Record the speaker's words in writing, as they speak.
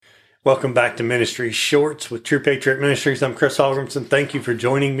Welcome back to Ministry Shorts with True Patriot Ministries. I'm Chris Holgrimson. Thank you for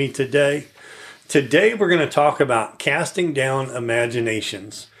joining me today. Today we're going to talk about casting down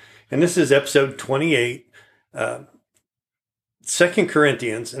imaginations. And this is episode 28, 2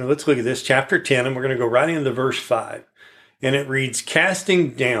 Corinthians. And let's look at this, chapter 10, and we're going to go right into verse 5. And it reads,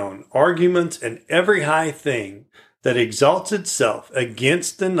 casting down arguments and every high thing that exalts itself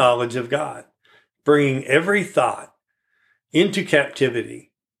against the knowledge of God, bringing every thought into captivity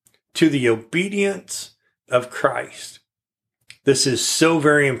to the obedience of Christ. This is so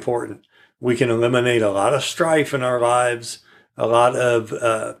very important. We can eliminate a lot of strife in our lives, a lot of,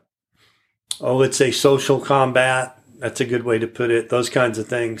 let's say social combat. That's a good way to put it. Those kinds of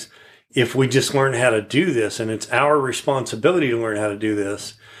things. If we just learn how to do this, and it's our responsibility to learn how to do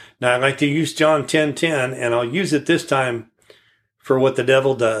this. Now, I like to use John 10:10, and I'll use it this time for what the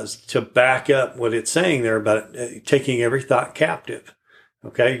devil does to back up what it's saying there about taking every thought captive.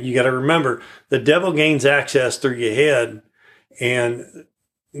 Okay, you got to remember, the devil gains access through your head, and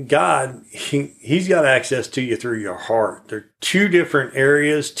God, he's got access to you through your heart. They're two different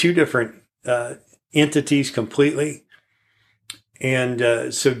areas, two different entities completely.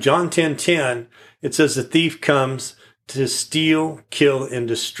 And so John 10:10, it says the thief comes to steal, kill, and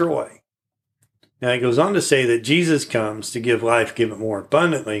destroy. Now, he goes on to say that Jesus comes to give life, give it more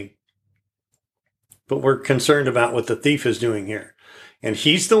abundantly. But we're concerned about what the thief is doing here. And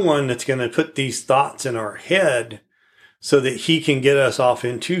he's the one that's going to put these thoughts in our head so that he can get us off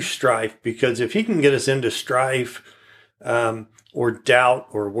into strife. Because if he can get us into strife or doubt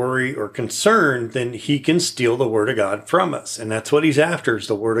or worry or concern, then he can steal the word of God from us. And that's what he's after, is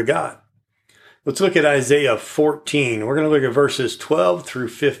the word of God. Let's look at Isaiah 14. We're going to look at verses 12 through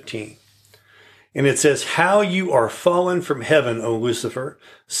 15. And it says, how you are fallen from heaven, O Lucifer,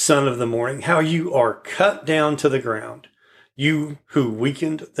 son of the morning, how you are cut down to the ground, you who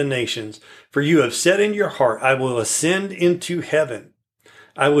weakened the nations. For you have said in your heart, I will ascend into heaven.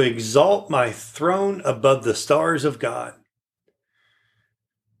 I will exalt my throne above the stars of God.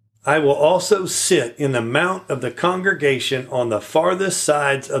 I will also sit in the mount of the congregation on the farthest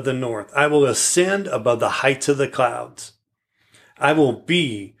sides of the north. I will ascend above the heights of the clouds. I will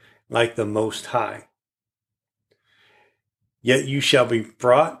be like the Most High. Yet you shall be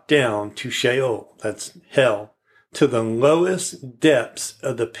brought down to Sheol, that's hell, to the lowest depths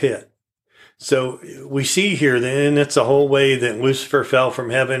of the pit. So we see here, then that's the whole way that Lucifer fell from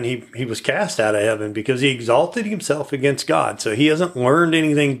heaven. He was cast out of heaven because he exalted himself against God. So he hasn't learned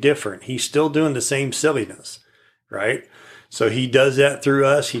anything different. He's still doing the same silliness, right? So he does that through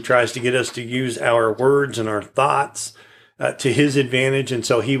us. He tries to get us to use our words and our thoughts to his advantage. And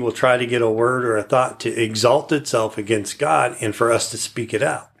so he will try to get a word or a thought to exalt itself against God and for us to speak it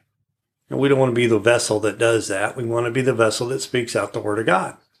out. And we don't want to be the vessel that does that. We want to be the vessel that speaks out the word of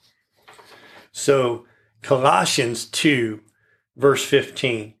God. So Colossians 2, verse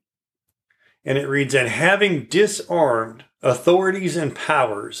 15, and it reads, and having disarmed authorities and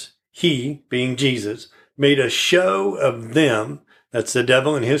powers, he, being Jesus, made a show of them, that's the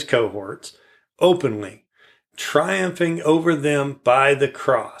devil and his cohorts, openly, triumphing over them by the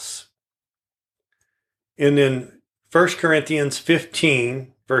cross. And then 1 Corinthians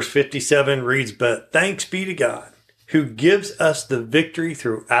 15, verse 57 reads, but thanks be to God, who gives us the victory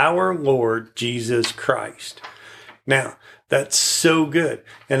through our Lord Jesus Christ. Now, that's so good.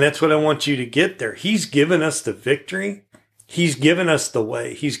 And that's what I want you to get there. He's given us the victory. He's given us the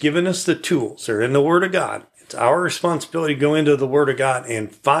way. He's given us the tools. They're in the Word of God. It's our responsibility to go into the Word of God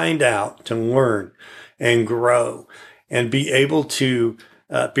and find out, to learn and grow and be able to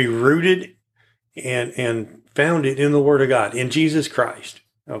be rooted and founded in the Word of God, in Jesus Christ.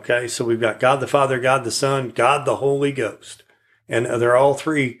 Okay, so we've got God the Father, God the Son, God the Holy Ghost. And they're all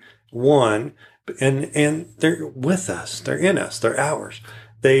three one, and they're with us. They're in us. They're ours.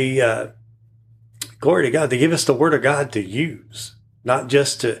 They, glory to God, they give us the Word of God to use, not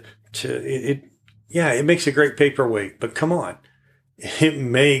just it makes a great paperweight, but come on, it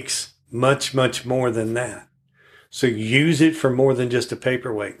makes much, much more than that. So use it for more than just a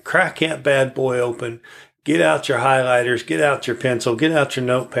paperweight. Crack that bad boy open. Get out your highlighters, get out your pencil, get out your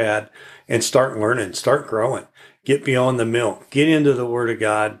notepad, and start learning, start growing. Get beyond the milk. Get into the Word of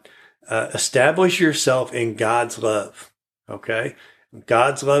God. Establish yourself in God's love, okay?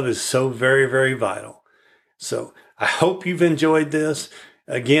 God's love is so very, very vital. So I hope you've enjoyed this.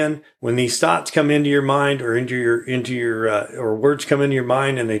 Again, when these thoughts come into your mind or or words come into your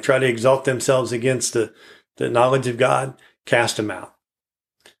mind and they try to exalt themselves against the knowledge of God, cast them out.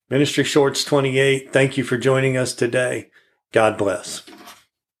 Ministry Shorts 28, thank you for joining us today. God bless.